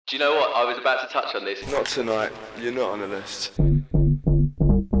Do you know what? I was about to touch on this. Not tonight. You're not on the list.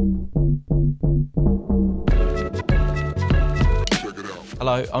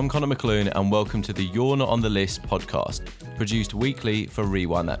 Hello, I'm Connor McClune and welcome to the You're Not On The List podcast, produced weekly for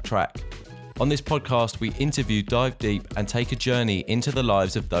Rewind That Track. On this podcast, we interview, dive deep and take a journey into the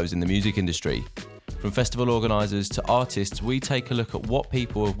lives of those in the music industry. From festival organisers to artists, we take a look at what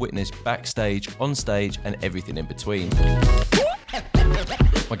people have witnessed backstage, on stage and everything in between.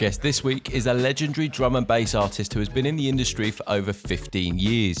 My guest this week is a legendary drum and bass artist who has been in the industry for over 15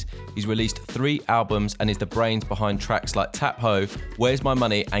 years. He's released 3 albums and is the brains behind tracks like Tap Ho, Where's My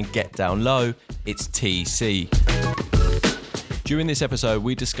Money and Get Down Low. It's TC. During this episode,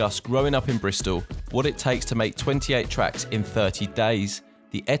 we discuss growing up in Bristol, what it takes to make 28 tracks in 30 days,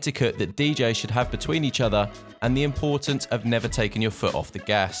 the etiquette that DJs should have between each other, and the importance of never taking your foot off the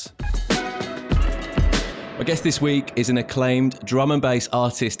gas. My guest this week is an acclaimed drum and bass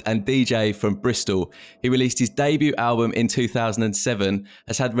artist and DJ from Bristol. He released his debut album in 2007,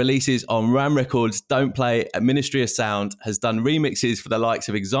 has had releases on Ram Records, Don't Play, and Ministry of Sound, has done remixes for the likes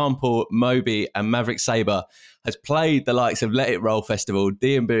of Example, Moby and Maverick Sabre, has played the likes of Let It Roll Festival,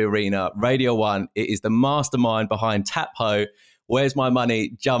 D&B Arena, Radio 1. It is the mastermind behind Tap Ho, Where's My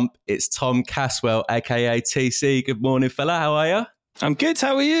Money, Jump. It's Tom Caswell, aka TC. Good morning, fella. How are you? I'm good.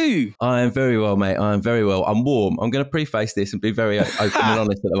 How are you? I am very well, mate. I am very well. I'm warm. I'm going to preface this and be very open and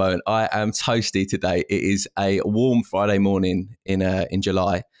honest at the moment. I am toasty today. It is a warm Friday morning in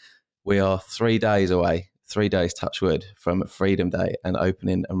July. We are 3 days away, 3 days, touch wood, from Freedom Day and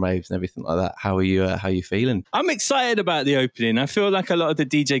opening and raves and everything like that. How are you? How are you feeling? I'm excited about the opening. I feel like a lot of the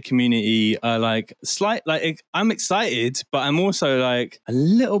DJ community are I'm excited, but I'm also like a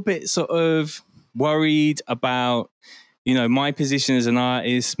little bit sort of worried about, you know, my position as an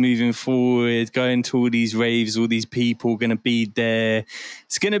artist moving forward, going to all these raves, all these people going to be there.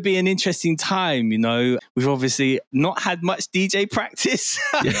 It's going to be an interesting time, you know. We've obviously not had much DJ practice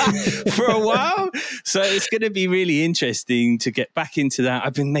for a while. So it's going to be really interesting to get back into that.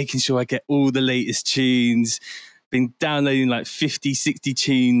 I've been making sure I get all the latest tunes. Been downloading like 50, 60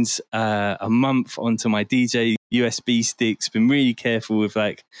 tunes a month onto my DJ USB sticks. Been really careful with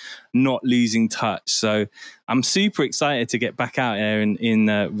like not losing touch. So I'm super excited to get back out there in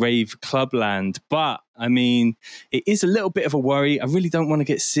rave clubland. But I mean, it is a little bit of a worry. I really don't want to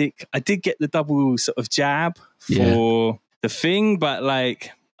get sick. I did get the double sort of jab for the thing, but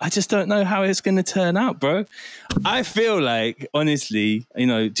like, I just don't know how it's going to turn out, bro. I feel like, honestly, you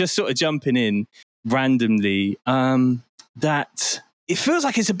know, just sort of jumping in randomly, that it feels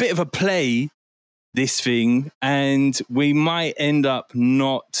like it's a bit of a play, this thing, and we might end up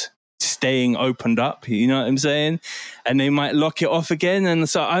not staying opened up, you know what I'm saying? And they might lock it off again. And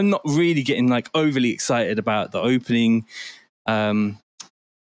so I'm not really getting like overly excited about the opening,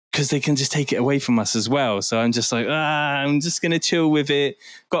 because they can just take it away from us as well. So I'm just like, I'm just going to chill with it.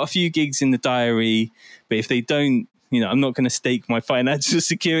 Got a few gigs in the diary, but if they don't, you know, I'm not going to stake my financial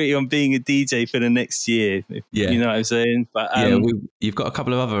security on being a DJ for the next year. You know what I'm saying? But you've got a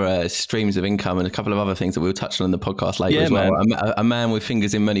couple of other streams of income and a couple of other things that we'll touch on in the podcast later as well. A man with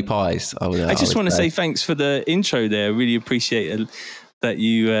fingers in many pies. I just want to say thanks for the intro there. Really appreciate it. That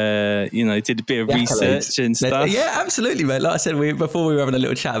you did a bit of research and stuff. Yeah, absolutely, mate. Like I said, before we were having a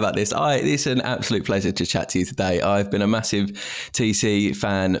little chat about this, it's an absolute pleasure to chat to you today. I've been a massive TC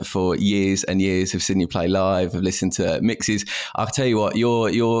fan for years and years. I've seen you play live. I've listened to mixes. I'll tell you what,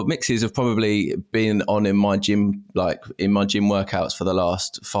 your mixes have probably been on in my gym workouts for the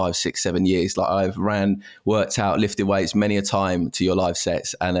last 5, 6, 7 years. Like I've worked out, lifted weights many a time to your live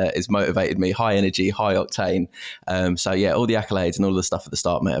sets, and it's motivated me. High energy, high octane. So yeah, all the accolades and all the stuff at the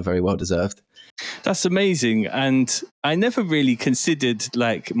start, mate, are very well deserved. That's amazing. And I never really considered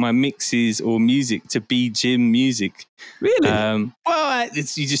like my mixes or music to be gym music. Really?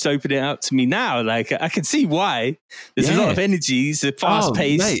 You just open it up to me now. Like I can see why. There's a lot of energy. It's a fast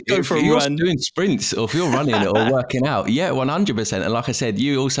pace. Mate, go for a you're run. Doing sprints, or if you're running it or working out, 100%. And like I said,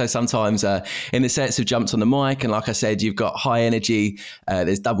 you also sometimes in the sets have jumped on the mic, and like I said, you've got high energy.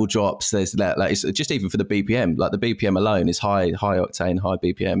 There's double drops. There's like it's just even for the BPM. Like the BPM alone is high octane, high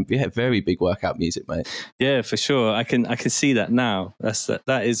BPM. You have very big workout music, mate. Yeah, for sure. I can see that now.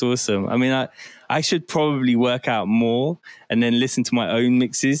 That is awesome. I mean, I should probably work out more and then listen to my own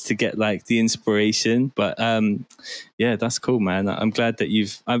mixes to get like the inspiration. But yeah, that's cool, man. I'm glad that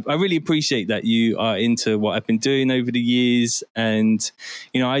I really appreciate that you are into what I've been doing over the years. And,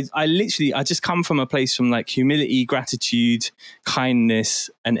 you know, I just come from a place from like humility, gratitude, kindness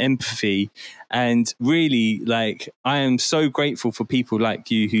and empathy. And really, like, I am so grateful for people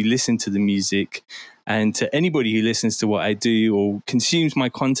like you who listen to the music, and to anybody who listens to what I do or consumes my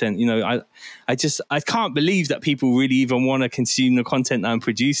content. You know, I can't believe that people really even want to consume the content that I'm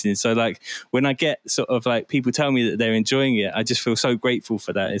producing. So like when I get sort of like people tell me that they're enjoying it, I just feel so grateful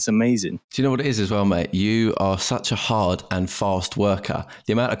for that. It's amazing. Do you know what it is as well, mate? You are such a hard and fast worker.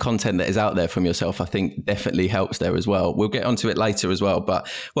 The amount of content that is out there from yourself, I think definitely helps there as well. We'll get onto it later as well, but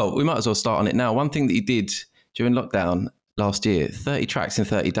well, we might as well start on it now. One thing that you did during lockdown last year, 30 tracks in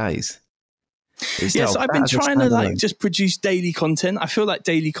 30 days. Yes, I've been trying to like just produce daily content. I feel like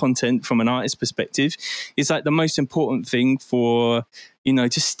daily content from an artist perspective is like the most important thing for, you know,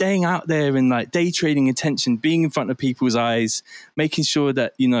 just staying out there and like day trading attention, being in front of people's eyes, making sure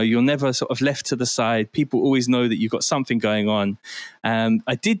that, you know, you're never sort of left to the side. People always know that you've got something going on.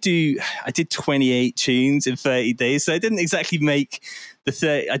 I did 28 tunes in 30 days. So I didn't exactly make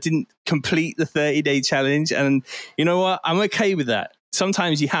I didn't complete the 30-day challenge. And you know what? I'm okay with that.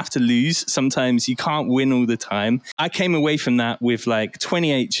 Sometimes you have to lose. Sometimes you can't win all the time. I came away from that with like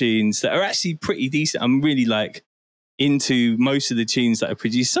 28 tunes that are actually pretty decent. I'm really like into most of the tunes that I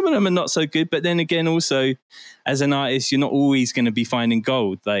produce. Some of them are not so good, but then again, also as an artist, you're not always going to be finding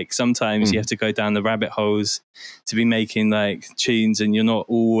gold. Like sometimes you have to go down the rabbit holes to be making like tunes, and you're not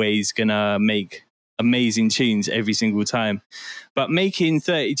always going to make amazing tunes every single time. But making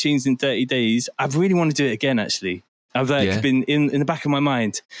 30 tunes in 30 days, I really want to do it again, actually. I've been in the back of my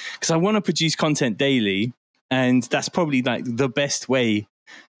mind because I want to produce content daily, and that's probably like the best way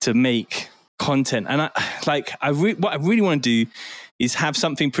to make content. And what I really want to do is have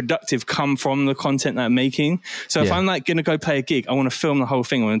something productive come from the content that I'm making. So if I'm like going to go play a gig, I want to film the whole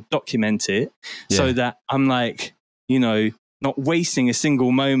thing. I want to document it so that I'm like, you know, not wasting a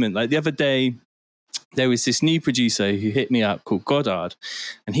single moment. Like the other day, there was this new producer who hit me up called Goddard,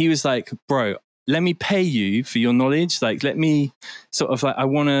 and he was like, bro, let me pay you for your knowledge. Like, let me sort of like, I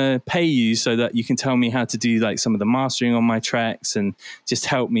want to pay you so that you can tell me how to do like some of the mastering on my tracks and just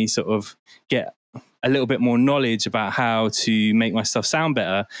help me sort of get a little bit more knowledge about how to make my stuff sound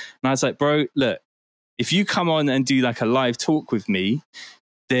better. And I was like, bro, look, if you come on and do like a live talk with me,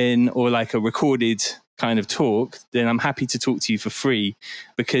 then, or like a recorded kind of talk, then I'm happy to talk to you for free,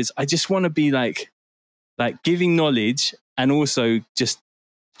 because I just want to be like giving knowledge and also just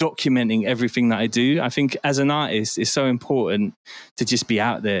documenting everything that I do. I think as an artist, it's so important to just be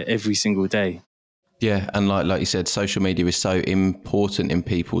out there every single day. Yeah, and like you said, social media is so important in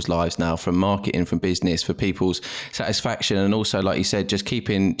people's lives now, from marketing, from business, for people's satisfaction, and also, like you said, just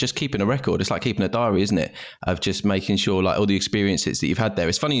keeping a record. It's like keeping a diary, isn't it? Of just making sure like all the experiences that you've had there.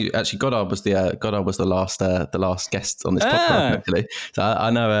 It's funny, actually. Goddard was the last guest on this podcast, actually. So I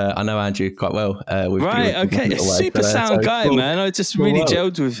know Andrew quite well. Right, okay, super sound guy, cool. Man. I just really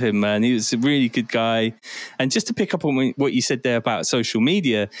gelled with him, man. He was a really good guy. And just to pick up on what you said there about social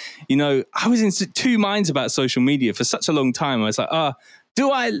media, you know, I was in two minds about social media for such a long time. I was like,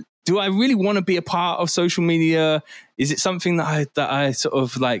 do I really want to be a part of social media? Is it something that I sort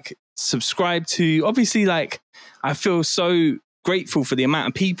of like subscribe to? Obviously, like I feel so grateful for the amount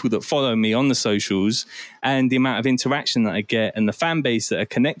of people that follow me on the socials and the amount of interaction that I get and the fan base that are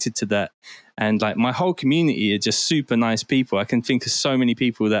connected to that. And like my whole community are just super nice people. I can think of so many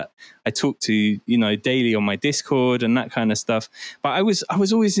people that I talk to, you know, daily on my Discord and that kind of stuff. But I was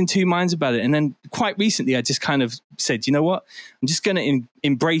always in two minds about it. And then quite recently, I just kind of said, you know what, I'm just going to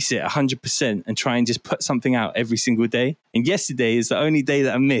embrace it 100% and try and just put something out every single day. And yesterday is the only day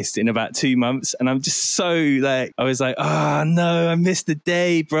that I missed in about 2 months. And I'm just so like, I was like, oh no, I missed the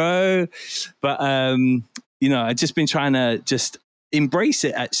day, bro. But, you know, I've just been trying to just embrace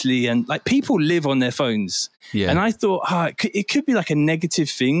it, actually. And like people live on their phones. Yeah. And I thought, it could be like a negative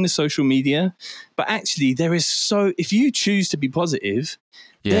thing, the social media. But actually there is if you choose to be positive,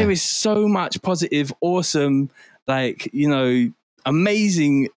 there is so much positive, awesome, like, you know,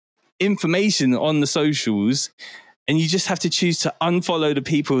 amazing information on the socials. And you just have to choose to unfollow the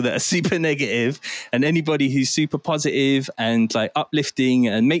people that are super negative, and anybody who's super positive and like uplifting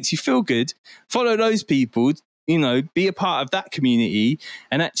and makes you feel good, follow those people, you know, be a part of that community.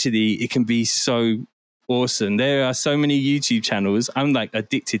 And actually it can be so awesome. There are so many YouTube channels. I'm like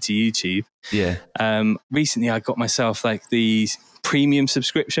addicted to YouTube. Yeah. Recently I got myself like the premium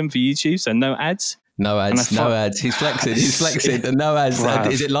subscription for YouTube. So no ads. No ads. He's flexing. And no ads.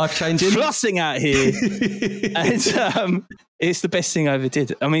 Is it life-changing? Flossing out here. And it's the best thing I ever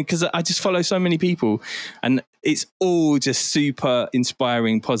did. I mean, because I just follow so many people and it's all just super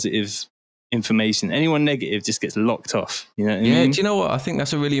inspiring, positive information. Anyone negative just gets locked off. You know what I mean? Do you know what? I think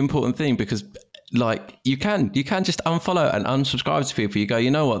that's a really important thing, because like you can just unfollow and unsubscribe to people. You go,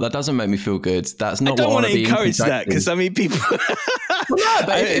 you know what, that doesn't make me feel good. That's not I don't what I want to be encourage that, interacting. because I mean, people. Well, no,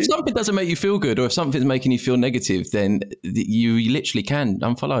 but if something doesn't make you feel good, or if something's making you feel negative, then you literally can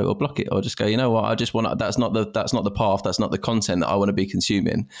unfollow or block it, or just go, you know what, I just want, that's not the path, that's not the content that I want to be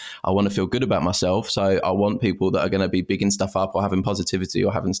consuming. I want to feel good about myself, so I want people that are going to be bigging stuff up or having positivity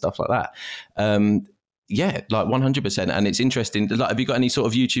or having stuff like that. Yeah, like 100%. And it's interesting. Like, have you got any sort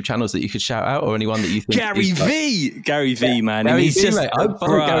of YouTube channels that you could shout out, or anyone that you think Gary V, man. Gary he's V, just mate. I've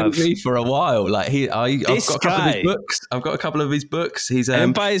followed Gary V for a while. Like I've got a couple of his books. I've got a couple of his books. He's I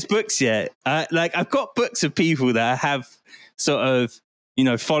didn't buy his books yet. Like, I've got books of people that I have sort of, you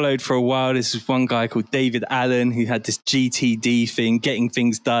know, followed for a while. This is one guy called David Allen who had this GTD thing, getting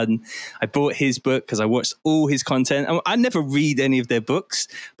things done. I bought his book because I watched all his content. I never read any of their books,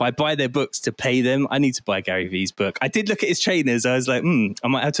 but I buy their books to pay them. I need to buy Gary V's book. I did look at his trainers. I was like, I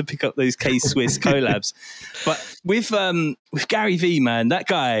might have to pick up those K-Swiss collabs. But with Gary V, man, that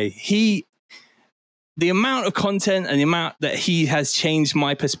guy, the amount of content and the amount that he has changed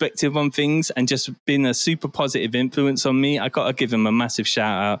my perspective on things and just been a super positive influence on me, I got to give him a massive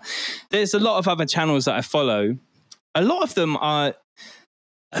shout out. There's a lot of other channels that I follow. A lot of them are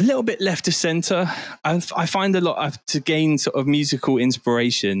a little bit left of center. I find a lot to gain sort of musical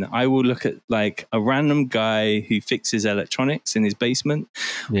inspiration. I will look at like a random guy who fixes electronics in his basement,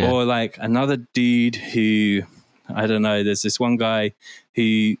 or like another dude who, I don't know, there's this one guy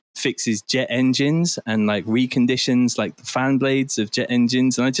who fixes jet engines and like reconditions like the fan blades of jet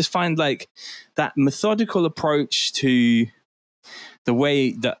engines. And I just find like that methodical approach to the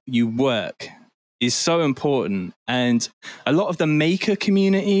way that you work is so important. And a lot of the maker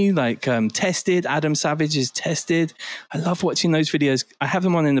community, like Tested, Adam Savage is Tested. I love watching those videos. I have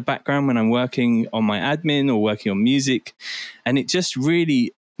them on in the background when I'm working on my admin or working on music. And it just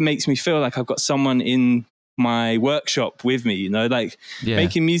really makes me feel like I've got someone in my workshop with me, you know, like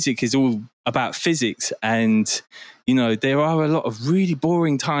making music is all about physics. And, you know, there are a lot of really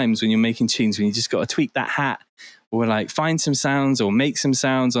boring times when you're making tunes, when you just got to tweak that hat, or like find some sounds or make some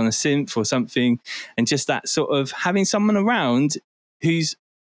sounds on a synth or something. And just that sort of having someone around who's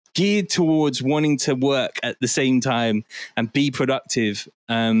geared towards wanting to work at the same time and be productive.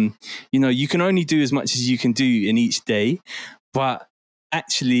 You know, you can only do as much as you can do in each day, but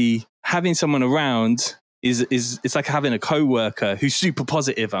actually having someone around is it's like having a co-worker who's super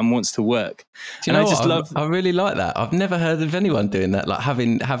positive and wants to work. Do you know what? I really like that. I've never heard of anyone doing that, like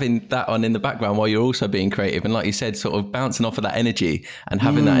having that on in the background while you're also being creative, and like you said, sort of bouncing off of that energy and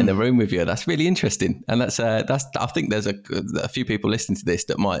having that in the room with you. That's really interesting. And that's I think there's a few people listening to this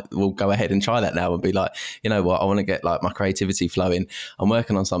that will go ahead and try that now and be like, you know what, I want to get like my creativity flowing. I'm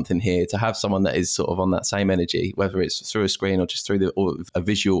working on something here. To have someone that is sort of on that same energy, whether it's through a screen or just through a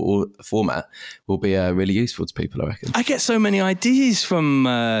visual or format, will be really useful to people, I reckon. I get so many ideas from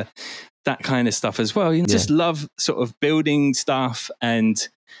that kind of stuff as well. You just love sort of building stuff. And,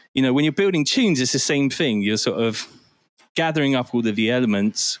 you know, when you're building tunes, it's the same thing. You're sort of gathering up all of the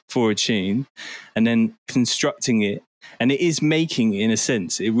elements for a tune and then constructing it. And it is making, in a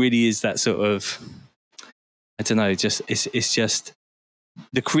sense, it really is that sort of, I don't know, just it's just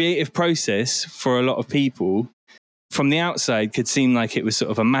the creative process for a lot of people from the outside could seem like it was sort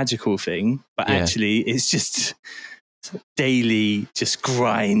of a magical thing, but actually it's just daily just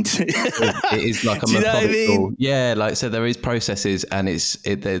grind. It is like a Do you know what I methodical, mean? yeah, like so there is processes, and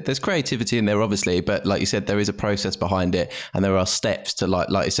there's creativity in there obviously, but like you said, there is a process behind it, and there are steps to like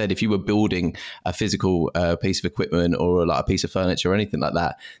you said, if you were building a physical piece of equipment or like a piece of furniture or anything like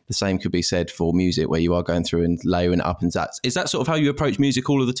that, the same could be said for music, where you are going through and layering it up. And is that sort of how you approach music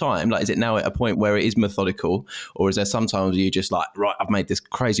all of the time? Like, is it now at a point where it is methodical, or is there sometimes you just like, right, I've made this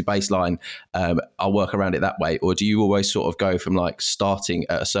crazy bass line, I'll work around it that way? Or do you always sort of go from like starting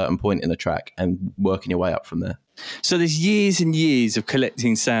at a certain point in a track and working your way up from there? So there's years and years of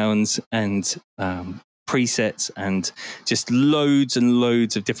collecting sounds and presets and just loads and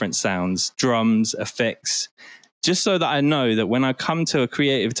loads of different sounds, drums, effects, just so that I know that when I come to a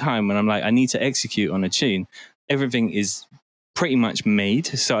creative time when I'm like, I need to execute on a tune, everything is pretty much made.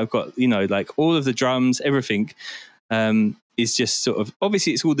 So I've got, you know, like all of the drums, everything is just sort of,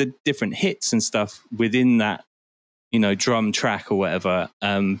 obviously it's all the different hits and stuff within that, you know, drum track or whatever,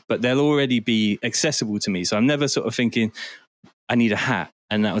 but they'll already be accessible to me. So I'm never sort of thinking, I need a hat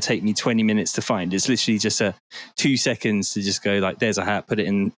and that will take me 20 minutes to find. It's literally just 2 seconds to just go like, there's a hat, put it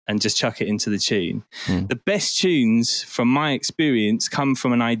in and just chuck it into the tune. The best tunes, from my experience, come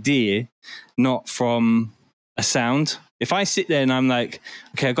from an idea, not from a sound. If I sit there and I'm like,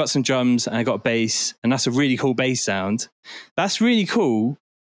 okay, I've got some drums and I got a bass and that's a really cool bass sound, that's really cool.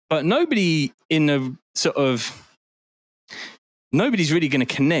 but nobody in a sort of nobody's really going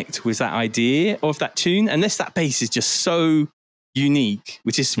to connect with that idea of that tune unless that bass is just so unique,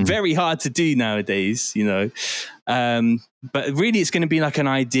 which is very hard to do nowadays, you know. But really it's going to be like an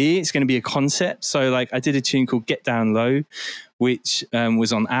idea, it's going to be a concept. So like I did a tune called Get Down Low, which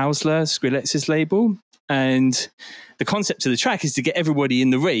was on Owsla, Skrillex's label. And the concept of the track is to get everybody in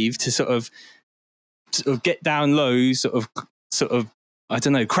the rave to sort of get down low, sort of, I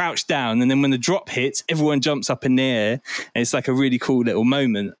don't know, crouch down. And then when the drop hits, everyone jumps up in the air. And it's like a really cool little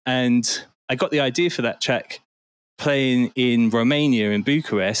moment. And I got the idea for that track playing in Romania, in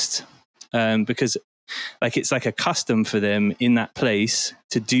Bucharest, because like it's like a custom for them in that place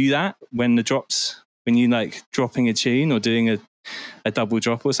to do that when you like dropping a tune or doing a double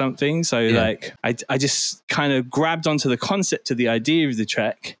drop or something. So like I just kind of grabbed onto the concept of the idea of the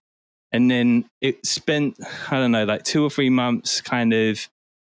track, and then it spent, I don't know, like 2 or 3 months kind of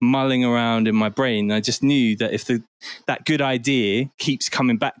mulling around in my brain. I just knew that if that good idea keeps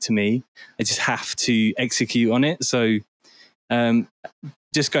coming back to me, I just have to execute on it. So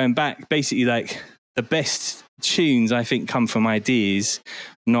just going back, basically like the best tunes I think come from ideas,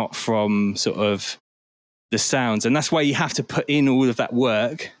 not from sort of the sounds. And that's why you have to put in all of that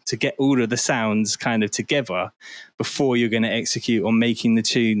work to get all of the sounds kind of together before you're going to execute on making the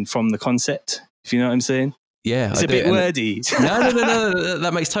tune from the concept, if you know what I'm saying. Yeah, it's a bit wordy. No,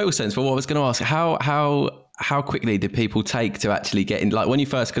 that makes total sense. But what I was going to ask, how quickly did people take to actually get in? Like when you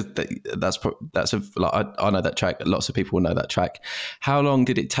first, because I know that track. Lots of people know that track. How long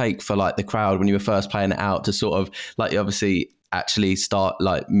did it take for like the crowd when you were first playing it out to sort of like obviously actually start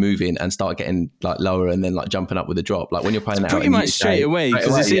like moving and start getting like lower and then like jumping up with a drop? Like when you're playing it out, pretty much straight away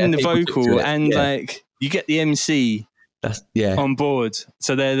because it's in the vocal and like you get the MC. On board.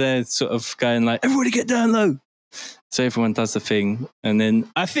 So they're sort of going like, everybody get down low. So everyone does the thing. And then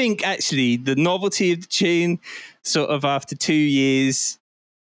I think actually the novelty of the tune sort of after 2 years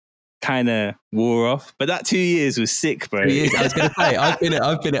kind of wore off. But that 2 years was sick, bro. 2 years, I was going to say, I've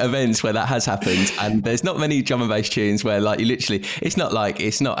been at events where that has happened, and there's not many drum and bass tunes where like you literally, it's not a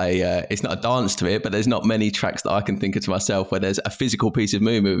dance to it, but there's not many tracks that I can think of to myself where there's a physical piece of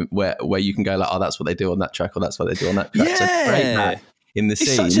movement where you can go like, oh, that's what they do on that track, or that's what they do on that track. Yeah. So great that in the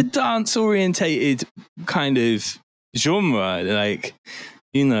scene. It's such a dance orientated kind of genre, like,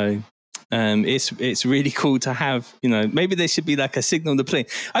 you know. It's really cool to have, you know, maybe there should be like a Signal the Plane.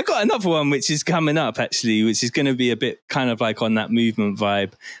 I got another one which is coming up actually, which is going to be a bit kind of like on that movement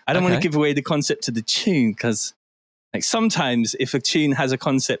vibe. I don't want to give away the concept of the tune because like sometimes if a tune has a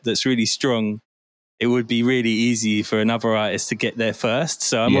concept that's really strong, it would be really easy for another artist to get there first.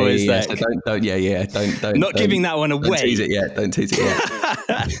 So I'm always like, so don't giving that one away. Don't tease it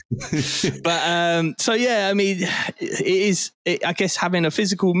yet. But so yeah, I mean, I guess having a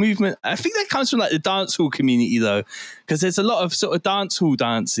physical movement, I think that comes from like the dancehall community though, because there's a lot of sort of dancehall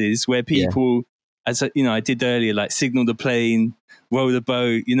dances where people, as you know, I did earlier, like Signal the Plane, Roll the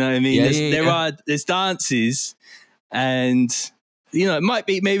Boat. You know what I mean? There's dances, and you know,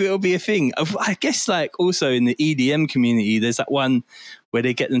 maybe it'll be a thing. I guess like also in the EDM community, there's that one where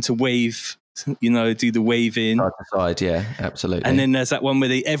they get them to wave, you know, do the waving. Side to side, yeah, absolutely. And then there's that one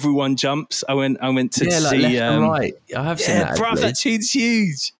where everyone jumps. I went to see. Like left and right. I have seen that. Bruv, that tune's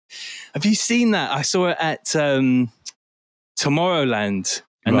huge. Have you seen that? I saw it at Tomorrowland.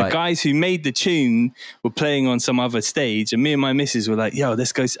 And the guys who made the tune were playing on some other stage. And me and my missus were like, yo,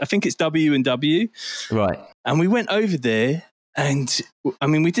 let's go. I think it's W&W. Right. And we went over there. And I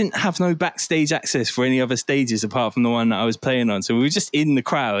mean, we didn't have no backstage access for any other stages apart from the one that I was playing on. So we were just in the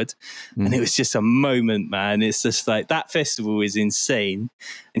crowd and it was just a moment, man. It's just like that festival is insane.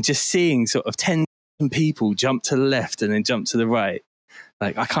 And just seeing sort of 10 people jump to the left and then jump to the right.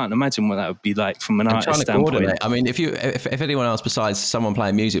 Like, I can't imagine what that would be like from an artist standpoint. I mean, if anyone else besides someone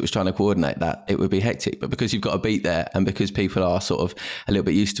playing music was trying to coordinate that, it would be hectic. But because you've got a beat there and because people are sort of a little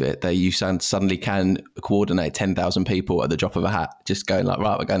bit used to it, you suddenly can coordinate 10,000 people at the drop of a hat, just going like,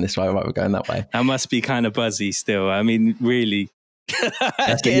 right, we're going this way, right, we're going that way. That must be kind of buzzy still. I mean, really.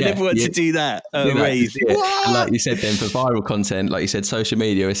 Getting everyone to do that rave. And like you said then, for viral content, like you said, social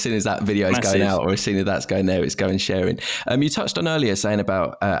media, as soon as that video is going out or as soon as that's going there, it's going sharing. You touched on earlier saying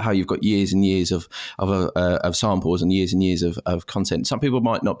about how you've got years and years of samples and years of content. Some people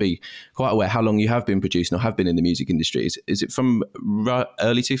might not be quite aware how long you have been producing or have been in the music industry. Is it from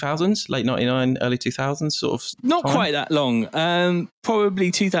early 2000s, late 99, early 2000s sort of Not time? Quite that long.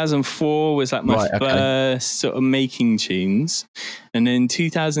 Probably 2004 was like my first sort of making tunes. And then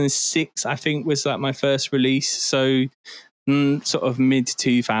 2006, I think, was like my first release. So sort of mid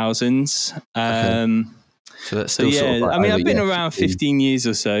 2000s. So that's So still sort yeah, of like I mean, over, I've been yeah, around 15 years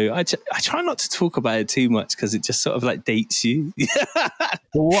or so. I try not to talk about it too much because it just sort of like dates you.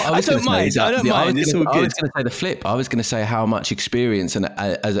 Well, what I I was don't gonna say mind. is that I don't mind. It's all I was good. going to say the flip. I was going to say how much experience and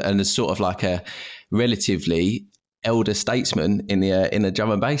as sort of like a relatively elder statesman in the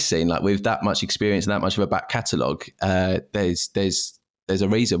drum and bass scene, like with that much experience and that much of a back catalogue, there's a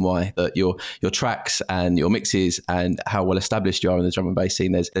reason why that your tracks and your mixes and how well established you are in the drum and bass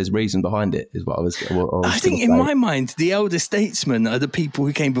scene. There's reason behind it, is what I was I think in my mind, the elder statesmen are the people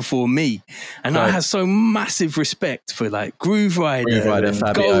who came before me. And I have so massive respect for like Groove Rider and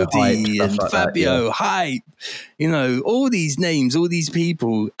Fabio, Goldie Hype, and stuff like Fabio, that, Hype, you know, all these names, all these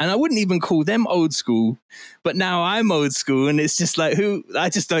people. And I wouldn't even call them old school, but now I'm old school. And it's just like, I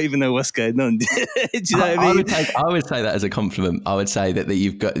just don't even know what's going on. Do you know what I mean? I would say that as a compliment. I would say that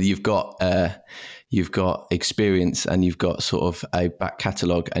you've got experience and you've got sort of a back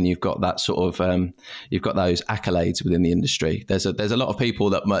catalogue and you've got that sort of you've got those accolades within the industry. There's a lot of people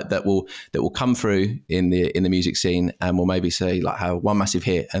that will come through in the music scene and will maybe say like have one massive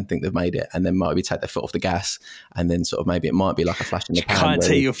hit and think they've made it, and then maybe take their foot off the gas, and then sort of maybe it might be like a flash in the pan. You can't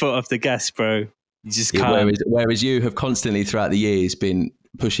take your foot off the gas, bro. You just can't. Whereas you have constantly throughout the years been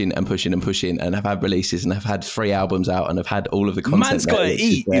pushing and pushing and pushing and have had releases and have had 3 albums out and have had all of the content. Man's got to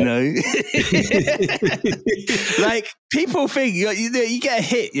eat, you know. Like people think you get a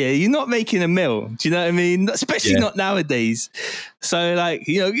hit, yeah, you're not making a meal. Do you know what I mean? Especially not nowadays. So like,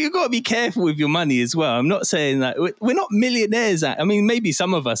 you know, you've got to be careful with your money as well. I'm not saying that we're not millionaires. I mean, maybe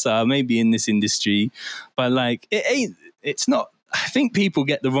some of us are, maybe in this industry, but like it's not. I think people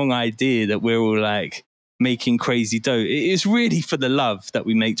get the wrong idea that we're all like making crazy dough. It is really for the love that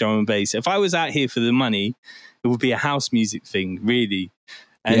we make drum and bass. If I was out here for the money, it would be a house music thing, really.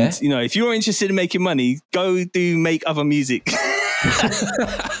 And, you know, if you're interested in making money, go make other music.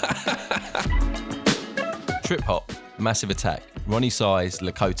 Trip Hop, Massive Attack, Ronnie Size,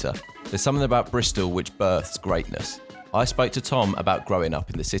 Lakota. There's something about Bristol which births greatness. I spoke to Tom about growing up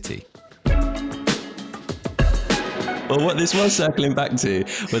in the city. Well, what this was circling back to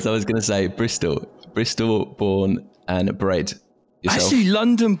was I was going to say Bristol born and bred. Yourself. Actually,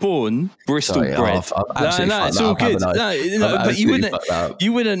 London born, Bristol bred. No, it's all good. But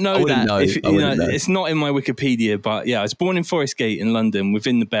you wouldn't know that. If, you know, it's not in my Wikipedia. But yeah, I was born in Forest Gate in London,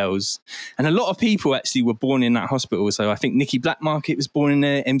 within the Bells, and a lot of people actually were born in that hospital. So I think Nicky Blackmarket was born in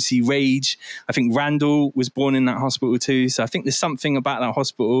there. MC Rage, I think Randall was born in that hospital too. So I think there's something about that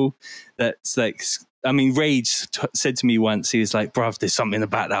hospital that's like. I mean, Rage said to me once, he was like, bruv, there's something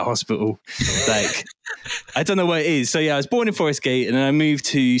about that hospital. Like, I don't know what it is. So yeah, I was born in Forest Gate and then I moved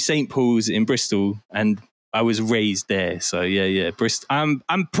to St. Paul's in Bristol and I was raised there. So yeah. Bristol.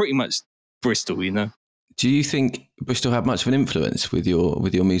 I'm pretty much Bristol, you know. Do you think Bristol had much of an influence with your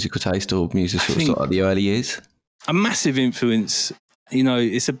musical taste or music sort of the early years? A massive influence. You know,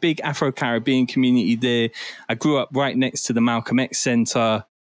 it's a big Afro-Caribbean community there. I grew up right next to the Malcolm X Centre.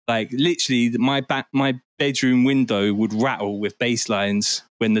 Like literally my bedroom window would rattle with bass lines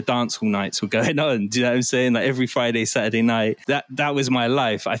when the dancehall nights were going on. Do you know what I'm saying? Like every Friday, Saturday night, that was my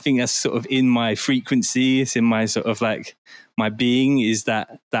life. I think that's sort of in my frequency. It's in my sort of like my being is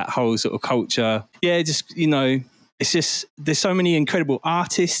that whole sort of culture. Yeah, just, you know, it's just, there's so many incredible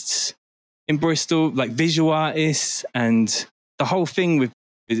artists in Bristol, like visual artists, and the whole thing with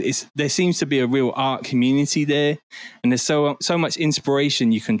there seems to be a real art community there, and there's so much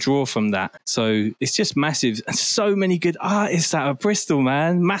inspiration you can draw from that. So it's just massive, and so many good artists out of Bristol,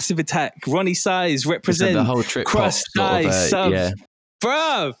 man. Massive Attack, Ronnie Size, Represent, the whole Trip Crust, Sub, yeah.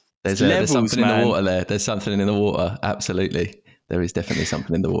 Bruv. There's something in the water there. There's something in the water. Absolutely, there is definitely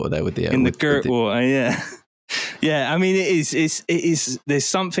something in the water there with the the Girt water. Yeah, yeah. I mean, it is. There's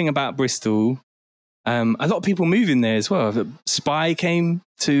something about Bristol. A lot of people move in there as well. Spy came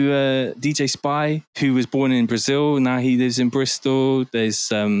to DJ Spy, who was born in Brazil. Now he lives in Bristol.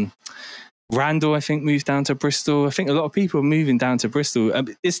 There's Randall, I think, moved down to Bristol. I think a lot of people are moving down to Bristol.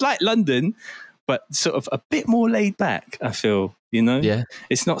 It's like London, but sort of a bit more laid back, I feel, you know? Yeah.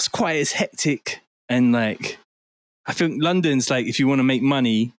 It's not quite as hectic. And like, I think London's like, if you want to make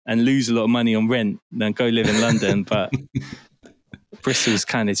money and lose a lot of money on rent, then go live in London. But Bristol's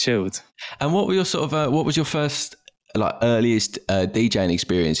kind of chilled. And what were your sort of what was your first like earliest DJing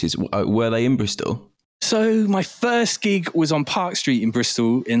experiences? Were they in Bristol? So my first gig was on Park Street in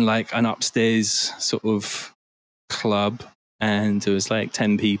Bristol in like an upstairs sort of club, and it was like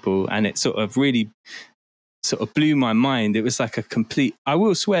 10 people, and it sort of really sort of blew my mind. It was like a complete, I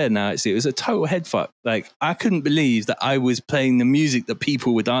will swear now, it was a total head fuck. Like I couldn't believe that I was playing the music that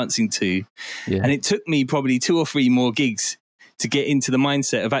people were dancing to. Yeah. And it took me probably 2 or 3 more gigs to get into the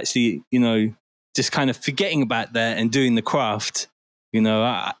mindset of actually, you know, just kind of forgetting about that and doing the craft. You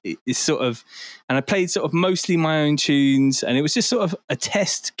know, it's sort of, and I played sort of mostly my own tunes, and it was just sort of a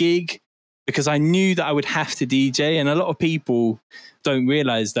test gig because I knew that I would have to DJ. And a lot of people don't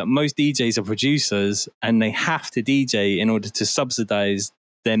realize that most DJs are producers and they have to DJ in order to subsidize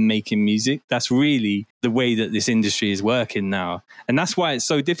them making music. That's really the way that this industry is working now. And that's why it's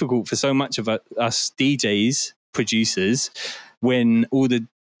so difficult for so much of us DJs, producers, when all the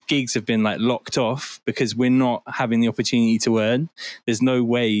gigs have been like locked off because we're not having the opportunity to earn. There's no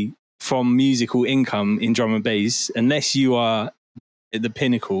way from musical income in drum and bass, unless you are at the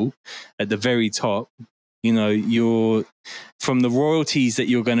pinnacle, at the very top, you know, you're from the royalties that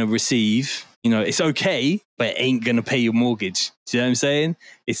you're going to receive. You know, it's okay, but it ain't going to pay your mortgage. Do you know what I'm saying?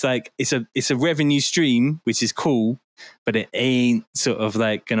 It's like, it's a revenue stream, which is cool, but it ain't sort of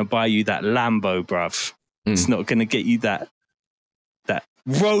like going to buy you that Lambo, bruv. It's not going to get you that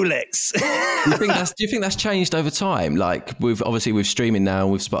Rolex. Do you think that's changed over time? Like with streaming now,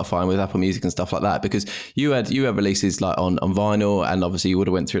 with Spotify and with Apple Music and stuff like that, because you had releases like on vinyl, and obviously you would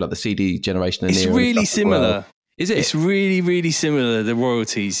have went through like the CD generation. It's really similar. Well. Is it? It's really, really similar, the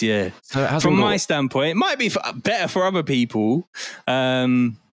royalties, yeah. So from my standpoint, it might be better for other people,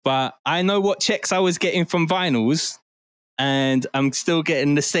 but I know what checks I was getting from vinyls, and I'm still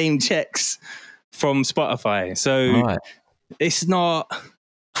getting the same checks from Spotify. So It's not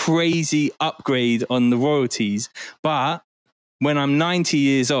crazy upgrade on the royalties, but when I'm 90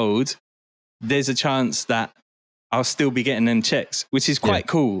 years old, there's a chance that I'll still be getting them checks, which is quite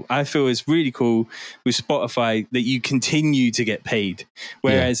cool. I feel it's really cool with Spotify that you continue to get paid.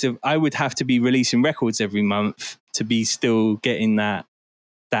 Whereas if I would have to be releasing records every month to be still getting that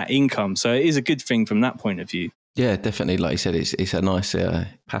income. So it is a good thing from that point of view. Yeah, definitely. Like you said, it's a nice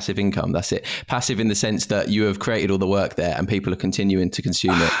passive income. That's it. Passive in the sense that you have created all the work there and people are continuing to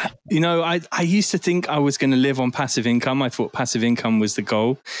consume it. You know, I used to think I was going to live on passive income. I thought passive income was the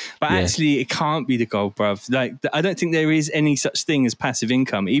goal. But actually, it can't be the goal, bruv. Like, I don't think there is any such thing as passive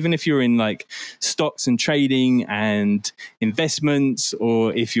income. Even if you're in like stocks and trading and investments,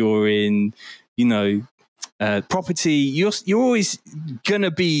 or if you're in, you know, property, you're always going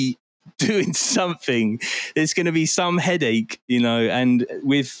to be doing something. There's going to be some headache, you know, and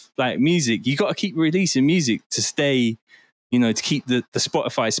with like music, you got to keep releasing music to stay, you know, to keep the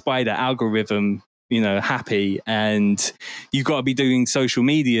Spotify spider algorithm, you know, happy. And you've got to be doing social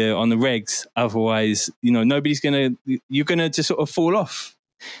media on the regs. Otherwise, you know, you're going to just sort of fall off.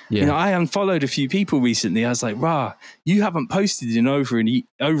 Yeah. You know, I unfollowed a few people recently. I was like, rah, you haven't posted in over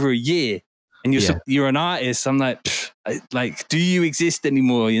a year. And you're an artist. I'm like, do you exist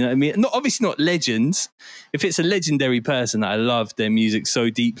anymore? You know what I mean? Obviously not legends. If it's a legendary person that I love their music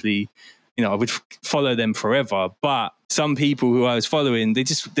so deeply, you know, I would follow them forever. But some people who I was following, I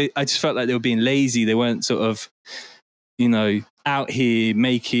just felt like they were being lazy. They weren't sort of, you know, out here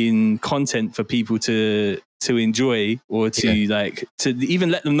making content for people to enjoy, or to even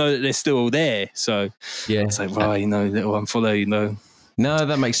let them know that they're still there. So it's like, well, you know, little unfollow, you know. No,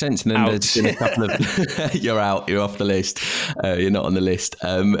 that makes sense. And then there's been a couple of you're out, you're off the list. You're not on the list.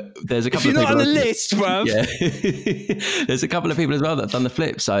 There's a couple of people not on the list, bruv. Yeah. There's a couple of people as well that have done the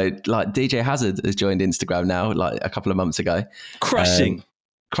flip. So like DJ Hazard has joined Instagram now, like a couple of months ago. Crushing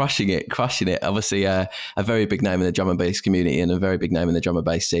it. Obviously, a very big name in the drum and bass community and a very big name in the drum and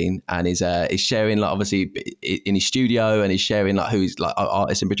bass scene. And is sharing, like, obviously in his studio, and he's sharing like who's like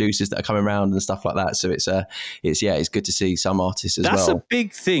artists and producers that are coming around and stuff like that. So it's good to see some artists as well. That's a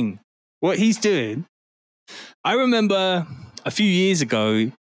big thing. What he's doing. I remember a few years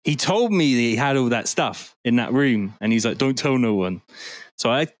ago, he told me that he had all that stuff in that room, and he's like, "Don't tell no one."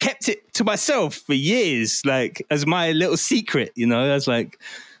 So I kept it to myself for years, like as my little secret, you know. I was like,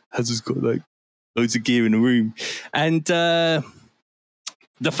 Hazard's got like loads of gear in the room. And the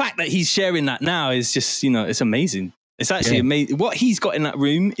fact that he's sharing that now is just, you know, it's amazing. It's actually amazing. What he's got in that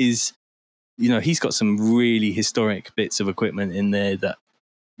room is, you know, he's got some really historic bits of equipment in there that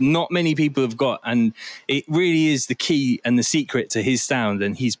not many people have got. And it really is the key and the secret to his sound.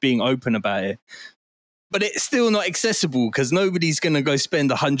 And he's being open about it. But it's still not accessible because nobody's going to go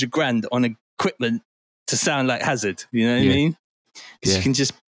spend $100,000 on equipment to sound like Hazard. You know what I mean? Because you can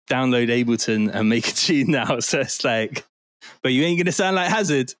just download Ableton and make a tune now. So it's like, but you ain't going to sound like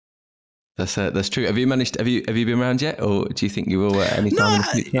Hazard. That's true. Have you been around yet, or do you think you will at any time in the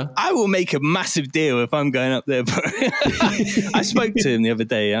future? I will make a massive deal if I'm going up there. But I spoke to him the other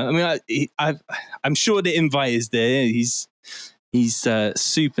day. I mean, I'm sure the invite is there. He's a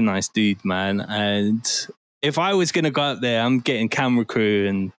super nice dude, man. And if I was going to go up there, I'm getting camera crew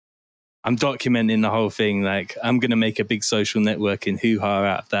and I'm documenting the whole thing. Like, I'm going to make a big social networking hoo-ha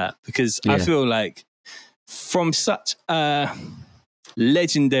out of that, because I feel like from such a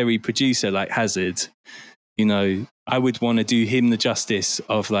legendary producer like Hazard, you know, I would want to do him the justice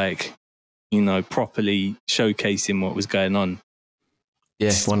of, like, you know, properly showcasing what was going on. Yeah,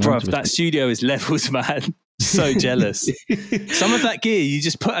 100%. Bruv, that studio is levels, man. So jealous. Some of that gear, you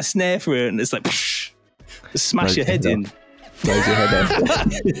just put a snare through it and it's like, psh, just smash your head in. Blows your head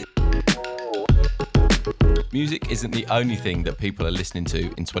off. Music isn't the only thing that people are listening to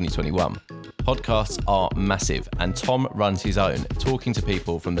in 2021. Podcasts are massive, and Tom runs his own, talking to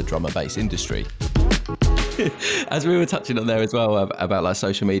people from the drum and bass industry. As we were touching on there as well, about like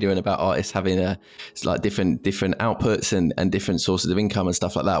social media and about artists having like different outputs and different sources of income and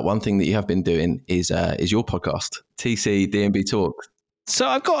stuff like that. One thing that you have been doing is your podcast, TC D&B Talk. So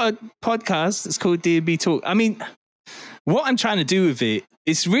I've got a podcast that's called D&B Talk. I mean, what I'm trying to do with it,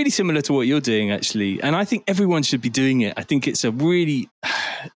 it's really similar to what you're doing, actually. And I think everyone should be doing it. I think it's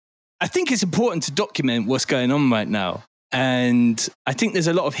important to document what's going on right now. And I think there's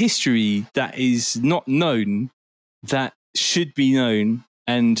a lot of history that is not known that should be known.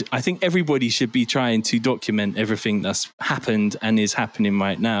 And I think everybody should be trying to document everything that's happened and is happening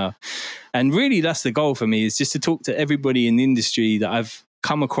right now. And really, that's the goal for me, is just to talk to everybody in the industry that I've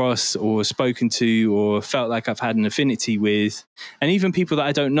come across or spoken to or felt like I've had an affinity with, and even people that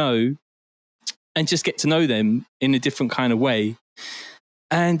I don't know, and just get to know them in a different kind of way.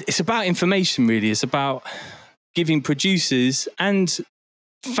 And it's about information, really. It's about giving producers and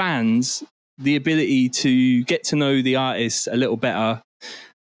fans the ability to get to know the artists a little better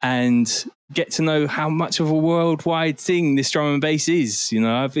and get to know how much of a worldwide thing this drum and bass is. You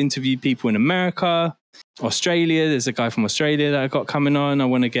know, I've interviewed people in America, Australia. There's a guy from Australia that I got coming on. I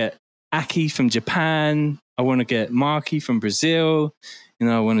want to get Aki from Japan. I want to get Marky from Brazil. You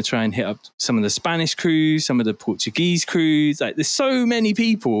know, I want to try and hit up some of the Spanish crews, some of the Portuguese crews. Like, there's so many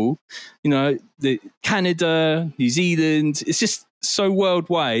people, you know, Canada, New Zealand. It's just so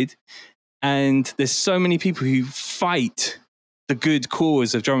worldwide. And there's so many people who fight the good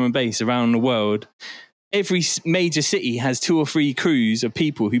cause of drum and bass around the world. Every major city has 2 or 3 crews of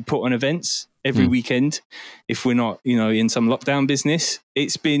people who put on events every weekend. If we're not, you know, in some lockdown business,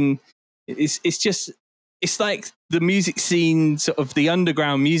 it's like the music scene, sort of the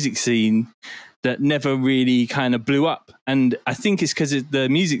underground music scene that never really kind of blew up. And I think it's because the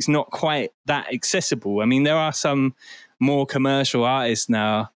music's not quite that accessible. I mean, there are some more commercial artists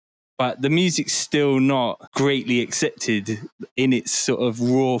now, but the music's still not greatly accepted in its sort of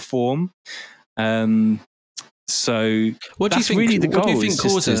raw form. So what do you think, really the goal. What do you think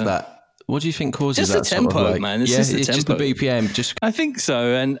causes that? What do you think causes that? Just the tempo, sort of, like, man. It's just the tempo. Just the BPM. I think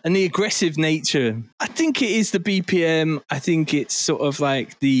so. And the aggressive nature. I think it is the BPM. I think it's sort of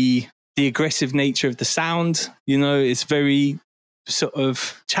like the aggressive nature of the sound. You know, it's very sort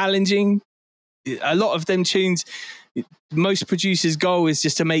of challenging. A lot of them tunes, most producers' goal is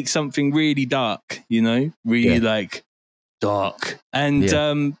just to make something really dark, you know, really like dark.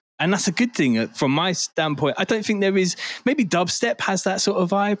 And that's a good thing from my standpoint. I don't think there is, maybe dubstep has that sort of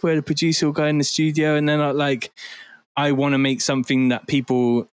vibe where the producer will go in the studio and then like, I want to make something that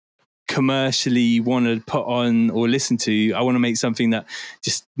people commercially want to put on or listen to. I want to make something that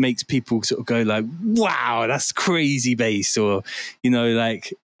just makes people sort of go like, wow, that's crazy bass. Or, you know,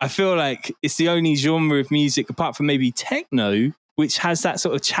 like, I feel like it's the only genre of music apart from maybe techno, which has that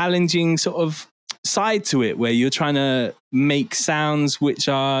sort of challenging sort of side to it, where you're trying to make sounds which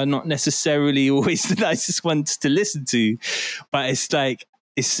are not necessarily always the nicest ones to listen to, but it's like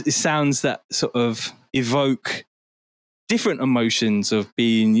it sounds that sort of evoke different emotions of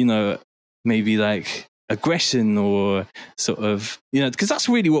being, you know, maybe like aggression or sort of, you know, because that's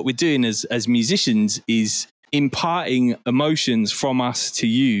really what we're doing as musicians, is imparting emotions from us to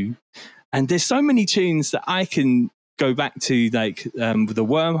you. And there's so many tunes that I can go back to, like the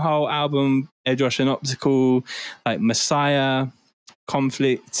Wormhole album, Edrush and Optical, like Messiah,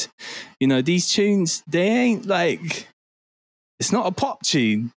 Conflict. You know, these tunes, they ain't like, it's not a pop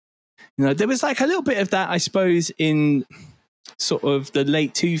tune. You know, there was like a little bit of that, I suppose, in sort of the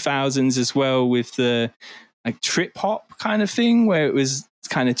late 2000s as well, with the like trip hop kind of thing, where it was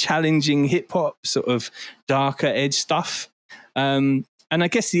kind of challenging hip hop, sort of darker edge stuff. And I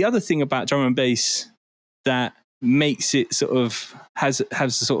guess the other thing about drum and bass that makes it sort of has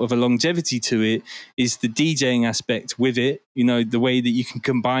sort of a longevity to it is the DJing aspect with it. you know, the way that you can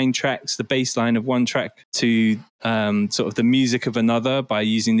combine tracks, the bass line of one track to sort of the music of another by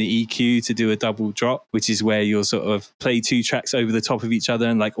using the EQ to do a double drop, which is where you'll sort of play two tracks over the top of each other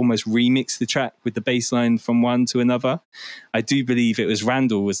and like almost remix the track with the bass line from one to another. I do believe it was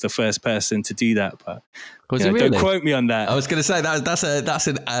Randall was the first person to do that, but Was it really? don't quote me on that. I was going to say that's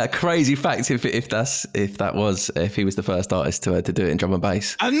a crazy fact if he was the first artist to do it in drum and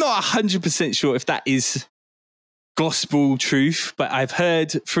bass. I'm not 100% sure if that is gospel truth, but I've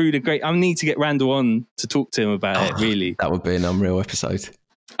heard through the great. I need to get Randall on to talk to him about it. Really, that would be an unreal episode.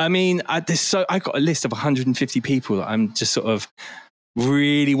 I mean, I got a list of 150 people that I'm just sort of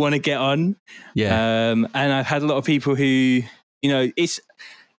really want to get on. Yeah, and I've had a lot of people who, you know,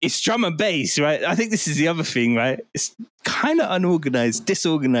 it's drum and bass, right? I think this is the other thing, right? It's kind of unorganized,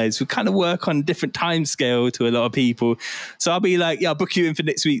 disorganized. We kind of work on a different time scale to a lot of people. So I'll be like, yeah, I'll book you in for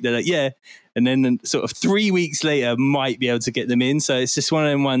next week. They're like, yeah. And then sort of 3 weeks later, might be able to get them in. So it's just one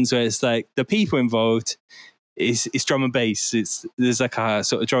of them ones where it's like the people involved is drum and bass. There's like a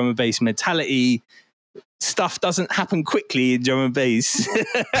sort of drum and bass mentality. Stuff doesn't happen quickly in drum and bass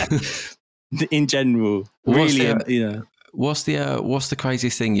in general. What's the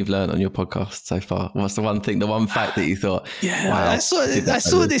craziest thing you've learned on your podcast so far? What's the one fact that you thought? Yeah, wow, I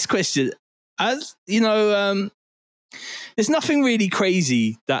saw this question. As you know, there's nothing really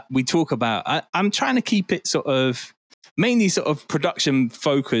crazy that we talk about. I'm trying to keep it sort of mainly sort of production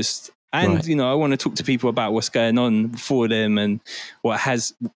focused. And, right. You know, I want to talk to people about what's going on for them and what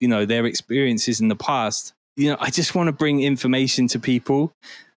has, you know, their experiences in the past. You know, I just want to bring information to people.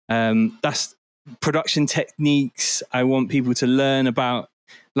 That's production techniques. I want people to learn about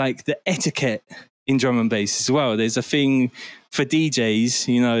like the etiquette in drum and bass as well. There's a thing for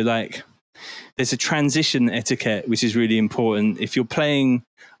DJs, you know, like there's a transition etiquette, which is really important. If you're playing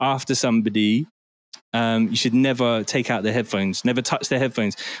after somebody, you should never take out their headphones, never touch their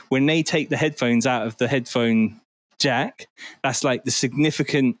headphones. When they take the headphones out of the headphone jack, that's like the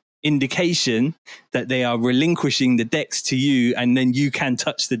significant indication that they are relinquishing the decks to you, and then you can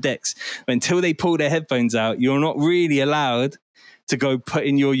touch the decks. But until they pull their headphones out, you're not really allowed to go put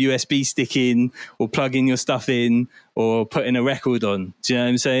in your USB stick in or plug in your stuff in or put in a record on. Do you know what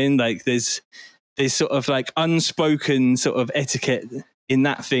I'm saying? Like there's sort of like unspoken sort of etiquette in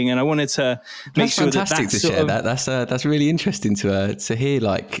that thing, and I wanted to make that's sure fantastic that's to share that. That's really interesting to hear.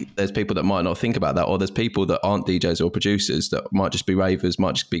 Like, there's people that might not think about that, or there's people that aren't DJs or producers that might just be ravers,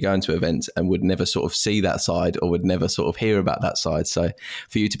 might just be going to events and would never sort of see that side or would never sort of hear about that side. So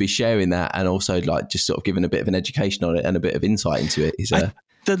for you to be sharing that and also like just sort of giving a bit of an education on it and a bit of insight into it is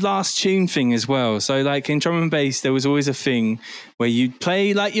the last tune thing as well. So like in drum and bass, there was always a thing where you'd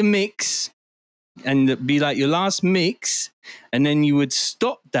play like your mix and it'd be like your last mix, and then you would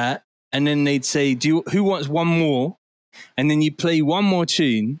stop that, and then they'd say, who wants one more? And then you play one more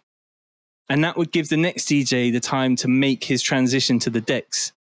tune, and that would give the next DJ the time to make his transition to the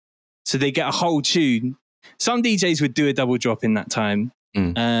decks. So they get a whole tune. Some DJs would do a double drop in that time.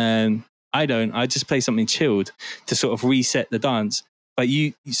 I don't. I just play something chilled to sort of reset the dance. But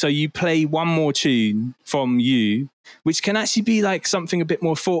you play one more tune from you, which can actually be like something a bit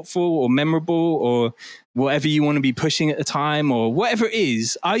more thoughtful or memorable or whatever you want to be pushing at the time or whatever it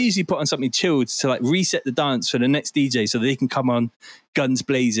is. I usually put on something chilled to like reset the dance for the next DJ so they can come on guns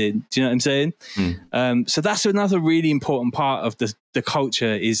blazing. Do you know what I'm saying? So that's another really important part of the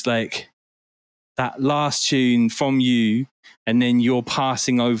culture is like that last tune from you, and then you're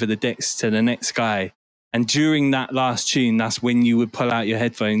passing over the decks to the next guy. And during that last tune, that's when you would pull out your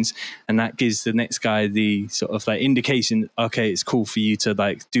headphones, and that gives the next guy the sort of like indication, okay, it's cool for you to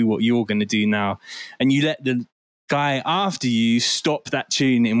like do what you're going to do now. And you let the guy after you stop that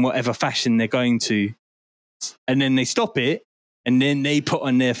tune in whatever fashion they're going to. And then they stop it, and then they put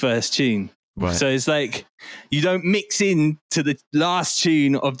on their first tune. Right. So it's like you don't mix in to the last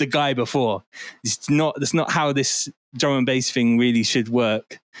tune of the guy before. That's not how this drum and bass thing really should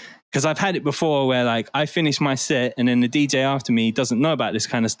work. Because I've had it before where like I finish my set and then the DJ after me doesn't know about this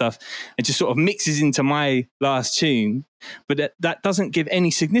kind of stuff and just sort of mixes into my last tune. But that doesn't give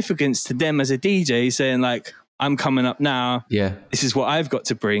any significance to them as a DJ saying like, I'm coming up now. Yeah, this is what I've got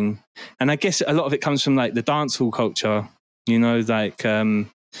to bring. And I guess a lot of it comes from like the dancehall culture, you know, like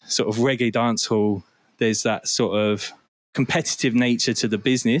sort of reggae dancehall. There's that sort of competitive nature to the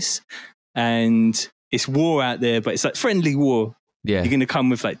business and it's war out there, but it's like friendly war. Yeah. You're going to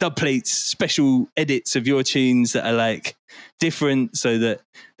come with like dub plates, special edits of your tunes that are like different so that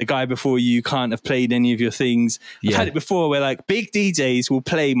the guy before you can't have played any of your things. I've had it before where like big DJs will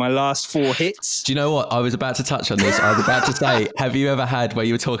play my last 4 hits. Do you know what? I was about to touch on this. I was about to say, have you ever had where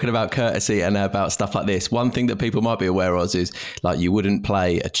you were talking about courtesy and about stuff like this? One thing that people might be aware of is like you wouldn't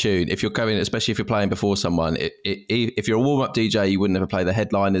play a tune if you're going, especially if you're playing before someone. If you're a warm-up DJ, you wouldn't ever play the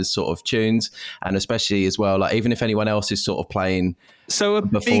headliners sort of tunes, and especially as well, like even if anyone else is sort of playing. So a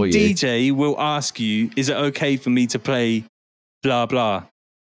big DJ will ask you, "Is it okay for me to play blah blah?"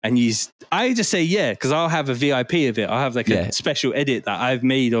 And I just say yeah, because I'll have a VIP of it. I'll have like a special edit that I've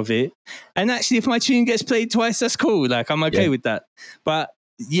made of it. And actually, if my tune gets played twice, that's cool. Like I'm okay with that. But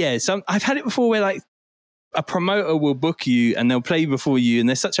yeah, I've had it before where like a promoter will book you and they'll play before you, and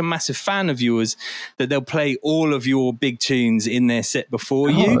they're such a massive fan of yours that they'll play all of your big tunes in their set before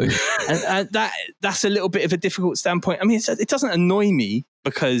you. And that's a little bit of a difficult standpoint. I mean, it doesn't annoy me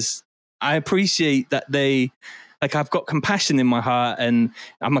because I appreciate that like I've got compassion in my heart and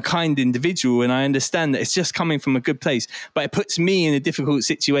I'm a kind individual, and I understand that it's just coming from a good place, but it puts me in a difficult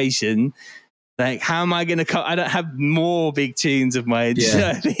situation. Like, how am I going to I don't have more big tunes of mine. Yeah. You know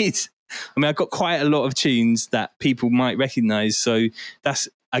what I mean? I mean, I've got quite a lot of tunes that people might recognize. So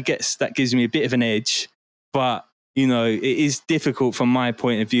I guess that gives me a bit of an edge, but you know, it is difficult from my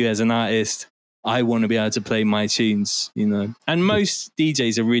point of view as an artist. I want to be able to play my tunes, you know, and most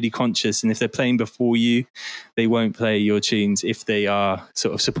DJs are really conscious. And if they're playing before you, they won't play your tunes if they are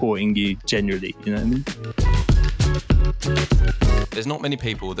sort of supporting you generally, you know what I mean? There's not many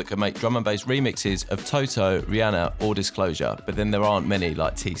people that can make drum and bass remixes of Toto, Rihanna or Disclosure, but then there aren't many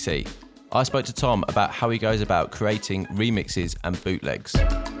like TC. I spoke to Tom about how he goes about creating remixes and bootlegs.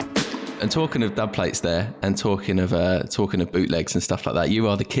 And talking of dub plates there, and talking of bootlegs and stuff like that, you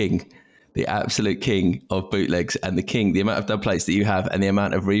are the king, the absolute king of bootlegs, and the amount of dub plates that you have and the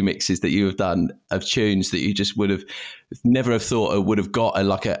amount of remixes that you have done of tunes that you just would have never have thought would have got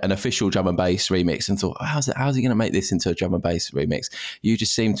an official drum and bass remix, and thought, how's he going to make this into a drum and bass remix? You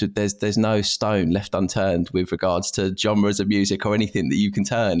just seem to, there's no stone left unturned with regards to genres of music or anything that you can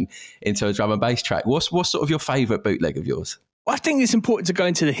turn into a drum and bass track. What's sort of your favourite bootleg of yours? Well, I think it's important to go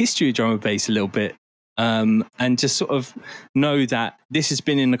into the history of drum and bass a little bit. And just sort of know that this has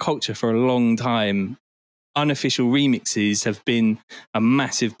been in the culture for a long time. Unofficial remixes have been a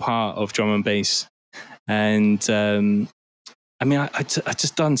massive part of drum and bass. And I mean, I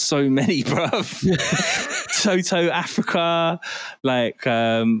just done so many, bruv. Toto, Africa, like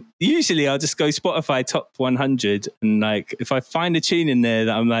usually I'll just go Spotify top 100, and like if I find a tune in there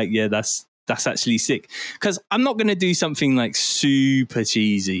that I'm like, yeah, that's actually sick, because I'm not going to do something like super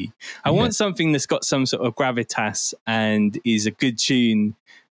cheesy. I want something that's got some sort of gravitas and is a good tune,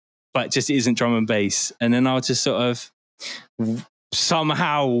 but just isn't drum and bass. And then I'll just sort of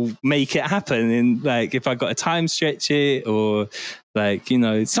somehow make it happen. And like, if I got to time stretch it, or like, you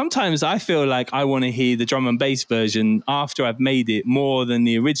know, sometimes I feel like I want to hear the drum and bass version after I've made it more than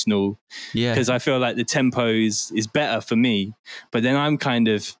the original. Yeah. Because I feel like the tempo is better for me. But then I'm kind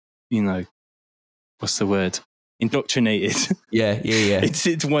of, you know, what's the word? Indoctrinated. Yeah. It's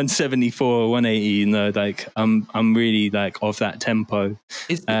 174, 180. You know, like I'm really like of that tempo.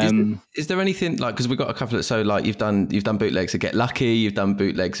 Is there anything like, because we've got a couple of, so like you've done bootlegs of Get Lucky, you've done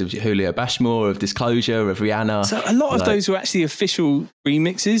bootlegs of Julio Bashmore, of Disclosure, of Rihanna. So a lot of those were actually official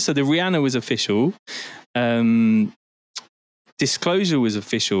remixes. So the Rihanna was official. Disclosure was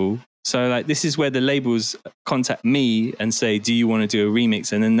official. So like this is where the labels contact me and say, do you want to do a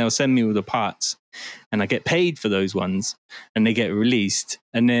remix? And then they'll send me all the parts, and I get paid for those ones, and they get released.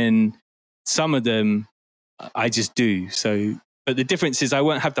 And then some of them I just do. So, but the difference is I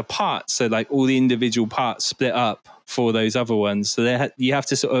won't have the parts. So like all the individual parts split up for those other ones. So you have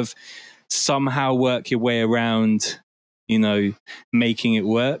to sort of somehow work your way around, you know, making it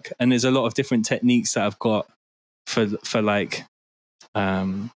work. And there's a lot of different techniques that I've got for like,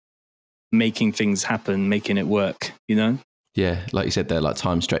 making things happen, making it work, you know? Yeah, like you said there, like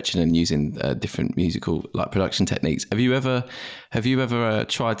time stretching and using different musical like production techniques. Have you ever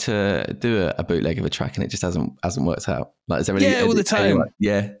tried to do a bootleg of a track and it just hasn't worked out? Like, is there any? All the time.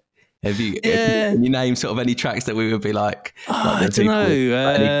 Have you can you name sort of any tracks that we would be like? I don't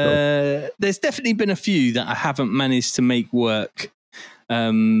know. There's definitely been a few that I haven't managed to make work.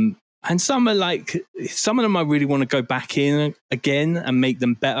 And some of them I really want to go back in again and make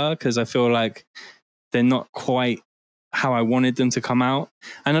them better, because I feel like they're not quite how I wanted them to come out.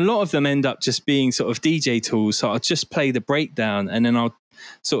 And a lot of them end up just being sort of DJ tools. So I'll just play the breakdown and then I'll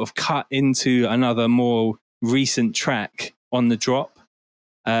sort of cut into another more recent track on the drop.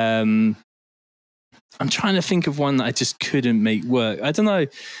 I'm trying to think of one that I just couldn't make work. I don't know.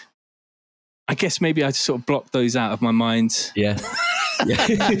 I guess maybe I just sort of block those out of my mind. Yeah.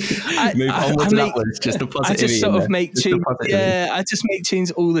 Move onwards and upwards, just a positive. I just sort of make tunes. Yeah, I just make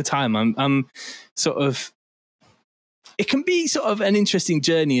tunes all the time. I'm sort of. It can be sort of an interesting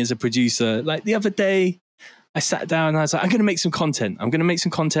journey as a producer. Like the other day, I sat down and I was like, I'm going to make some content. I'm going to make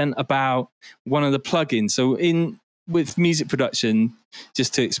some content about one of the plugins. So with music production,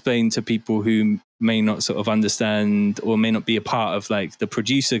 just to explain to people who may not sort of understand or may not be a part of like the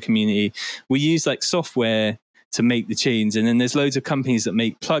producer community, we use like software to make the tunes. And then there's loads of companies that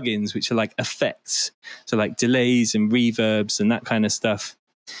make plugins, which are like effects. So like delays and reverbs and that kind of stuff.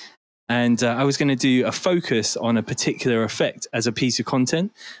 And I was going to do a focus on a particular effect as a piece of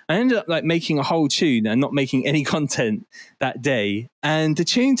content. I ended up like making a whole tune and not making any content that day. And the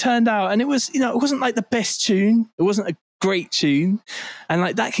tune turned out, and it was, it wasn't like the best tune. It wasn't a great tune. And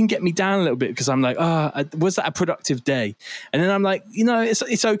like that can get me down a little bit because I'm like, was that a productive day? And then I'm like,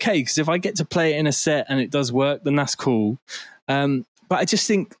 it's okay because if I get to play it in a set and it does work, then that's cool. But I just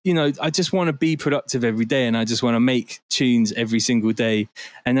think, I just want to be productive every day and I just want to make tunes every single day.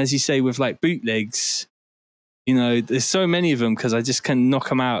 And as you say, with like bootlegs, there's so many of them because I just can knock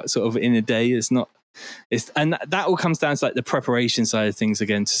them out sort of in a day. And that all comes down to like the preparation side of things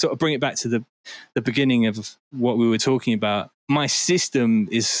again, to sort of bring it back to the beginning of what we were talking about. My system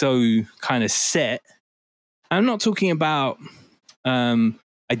is so kind of set. I'm not talking about, I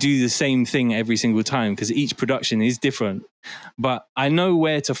do the same thing every single time because each production is different, but I know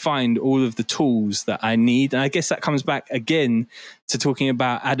where to find all of the tools that I need. And I guess that comes back again to talking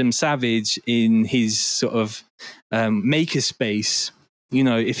about Adam Savage in his sort of makerspace.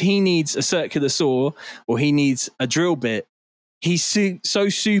 If he needs a circular saw or he needs a drill bit, he's so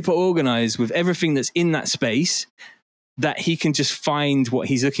super organized with everything that's in that space that he can just find what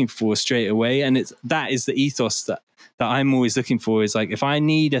he's looking for straight away. And that is the ethos that I'm always looking for, is like, if I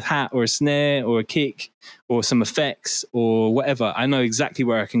need a hat or a snare or a kick or some effects or whatever, I know exactly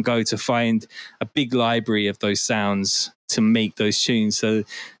where I can go to find a big library of those sounds to make those tunes. So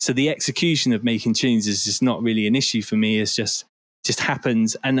the execution of making tunes is just not really an issue for me. It's just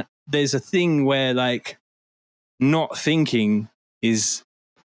happens. And there's a thing where like not thinking is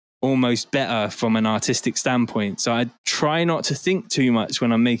almost better from an artistic standpoint. So I try not to think too much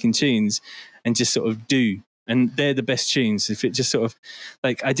when I'm making tunes and just sort of do. And they're the best tunes. If it just sort of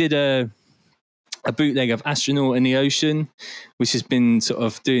like, I did a bootleg of Astronaut in the Ocean, which has been sort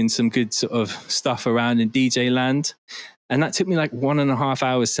of doing some good sort of stuff around in DJ land. And that took me like 1.5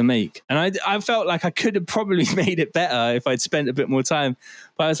 hours to make. And I felt like I could have probably made it better if I'd spent a bit more time.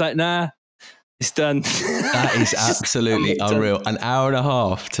 But I was like, nah, it's done. That is absolutely unreal. 1.5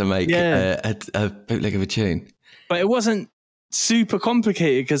 hours to make a bootleg of a tune. But it wasn't super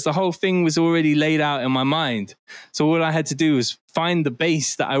complicated because the whole thing was already laid out in my mind. So all I had to do was find the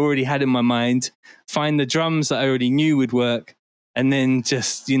bass that I already had in my mind, find the drums that I already knew would work, and then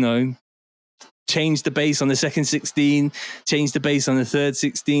just, change the bass on the second 16, change the bass on the third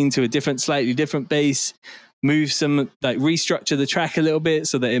 16 to a slightly different bass, move some, like restructure the track a little bit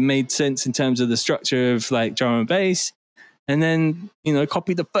so that it made sense in terms of the structure of like drum and bass. And then,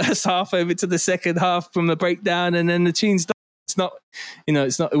 copy the first half over to the second half from the breakdown, and then the tune's done. It's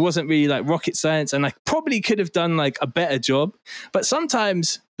not, it wasn't really like rocket science, and I probably could have done like a better job, but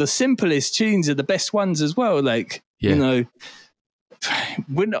sometimes the simplest tunes are the best ones as well. Like, it's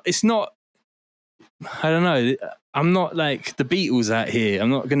not, I don't know. I'm not like the Beatles out here. I'm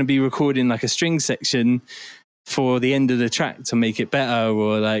not going to be recording like a string section for the end of the track to make it better,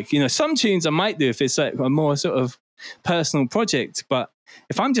 or like, some tunes I might do if it's like a more sort of personal project, but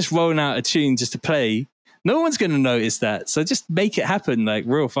if I'm just rolling out a tune just to play, no one's going to notice that. So just make it happen like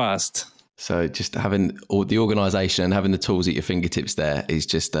real fast. So just having all the organisation and having the tools at your fingertips there is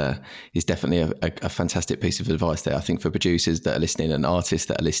just is definitely a fantastic piece of advice there. I think for producers that are listening and artists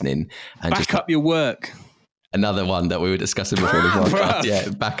that are listening, and back up your work. Another one that we were discussing before the podcast. Yeah,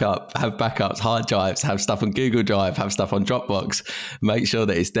 have backups, hard drives, have stuff on Google Drive, have stuff on Dropbox. Make sure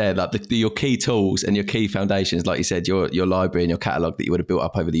that it's there. Like your key tools and your key foundations, like you said, your library and your catalogue that you would have built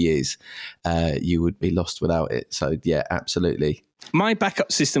up over the years, you would be lost without it. So yeah, absolutely. My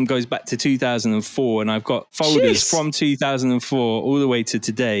backup system goes back to 2004, and I've got folders from 2004 all the way to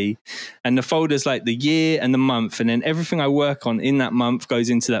today. And the folders like the year and the month, and then everything I work on in that month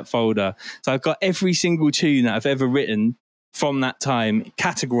goes into that folder. So I've got every single tune that I've ever written from that time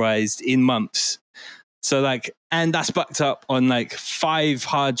categorized in months. So like, and that's backed up on like 5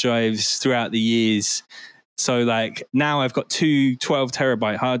 hard drives throughout the years. So like now I've got 2 12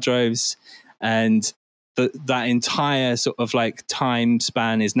 terabyte hard drives, and that entire sort of like time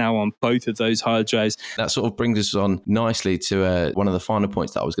span is now on both of those hard drives. That sort of brings us on nicely to one of the final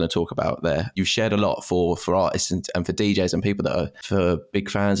points that I was going to talk about there. You've shared a lot for artists and for DJs and people that are for big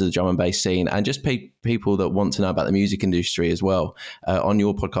fans of the drum and bass scene, and just people that want to know about the music industry as well, on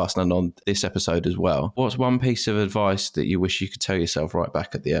your podcast and on this episode as well. What's one piece of advice that you wish you could tell yourself right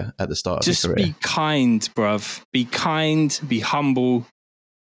back at the start of just your career? Be kind, bruv. Be kind, be humble,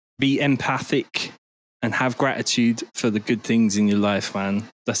 be empathic, and have gratitude for the good things in your life, man.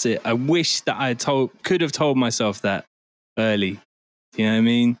 That's it. I wish that I could have told myself that early. You know what I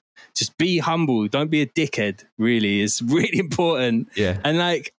mean? Just be humble. Don't be a dickhead, really. It's really important. Yeah. And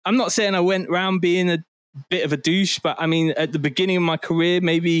like, I'm not saying I went around being a bit of a douche, but I mean, at the beginning of my career,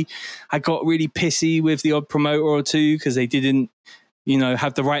 maybe I got really pissy with the odd promoter or two because they didn't,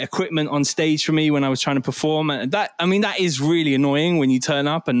 have the right equipment on stage for me when I was trying to perform. And that is really annoying when you turn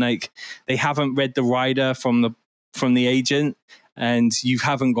up and like they haven't read the rider from the agent and you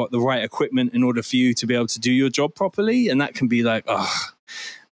haven't got the right equipment in order for you to be able to do your job properly. And that can be like,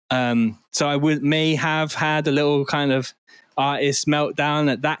 so I may have had a little kind of artist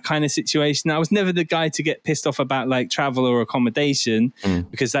meltdown at that kind of situation. I was never the guy to get pissed off about like travel or accommodation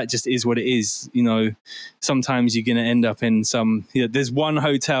because that just is what it is. Sometimes you're going to end up in there's one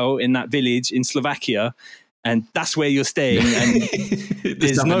hotel in that village in Slovakia and that's where you're staying and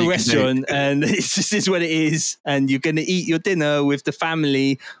there's no restaurant and it just is what it is. And you're going to eat your dinner with the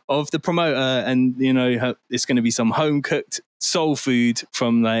family of the promoter and, it's going to be some home cooked soul food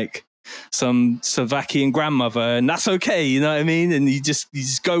from like some Slovakian grandmother, and that's okay, you know what I mean? And you just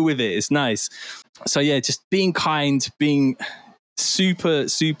go with it. It's nice. So yeah, just being kind, being super,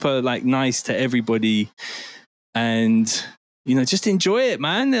 super like nice to everybody, and just enjoy it,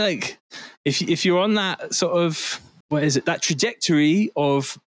 man. Like if you're on that sort of that trajectory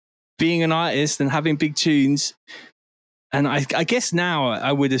of being an artist and having big tunes. And I guess now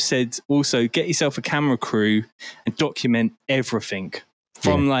I would have said also get yourself a camera crew and document everything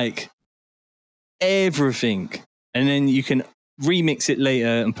from like everything. And then you can remix it later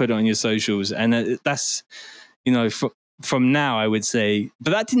and put it on your socials. And that's, from now I would say,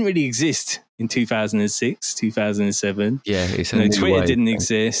 but that didn't really exist in 2006, 2007. Yeah. It's Twitter didn't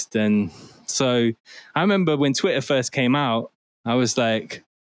exist. And so I remember when Twitter first came out, I was like,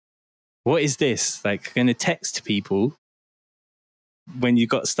 what is this? Like going to text people when you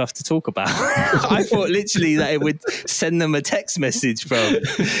got stuff to talk about. I thought literally that it would send them a text message, bro,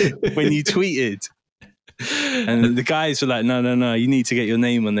 when you tweeted. And the guys were like, no, you need to get your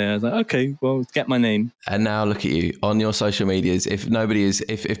name on there. I was like, okay, well, get my name. And now look at you on your social medias.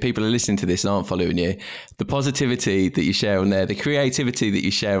 If people are listening to this and aren't following you, the positivity that you share on there, the creativity that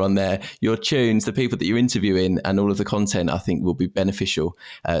you share on there, your tunes, the people that you're interviewing and all of the content, I think will be beneficial.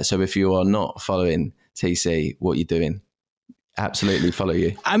 So if you are not following TC, what you're doing, absolutely follow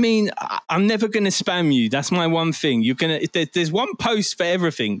you. I mean, I'm never going to spam you. That's my one thing. There's one post for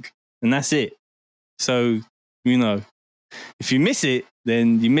everything and that's it. So, if you miss it,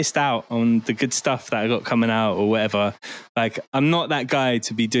 then you missed out on the good stuff that I got coming out or whatever. Like, I'm not that guy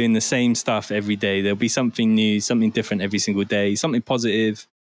to be doing the same stuff every day. There'll be something new, something different every single day, something positive,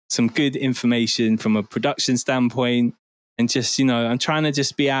 some good information from a production standpoint. And just, I'm trying to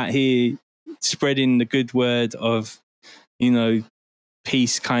just be out here spreading the good word of,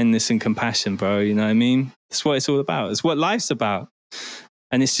 peace, kindness and compassion, bro. You know what I mean? That's what it's all about. It's what life's about.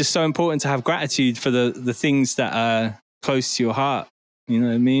 And it's just so important to have gratitude for the things that are close to your heart. You know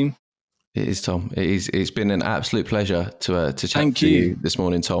what I mean? It is, Tom. It's been an absolute pleasure to chat to you this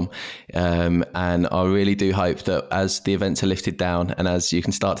morning, Tom. And I really do hope that as the events are lifted down and as you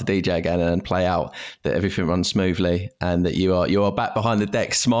can start to DJ again and play out, that everything runs smoothly and that you are back behind the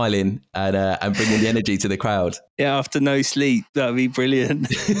deck smiling and bringing the energy to the crowd. Yeah, after no sleep, that'd be brilliant.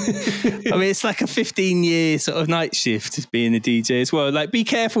 I mean, it's like a 15-year sort of night shift being a DJ as well. Like, be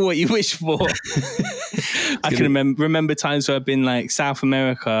careful what you wish for. I can remember times where I've been like South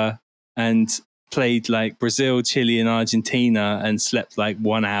America and played like Brazil, Chile and Argentina and slept like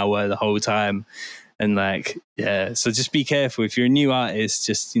 1 hour the whole time. And like, yeah, so just be careful. If you're a new artist,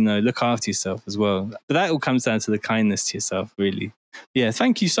 just, look after yourself as well. But that all comes down to the kindness to yourself, really. Yeah,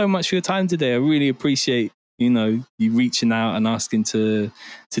 thank you so much for your time today. I really appreciate, you reaching out and asking to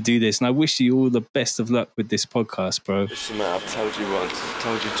do this. And I wish you all the best of luck with this podcast, bro. Listen, mate, I've told you once, I've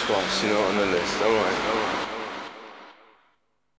told you twice, you're not on the list. All right.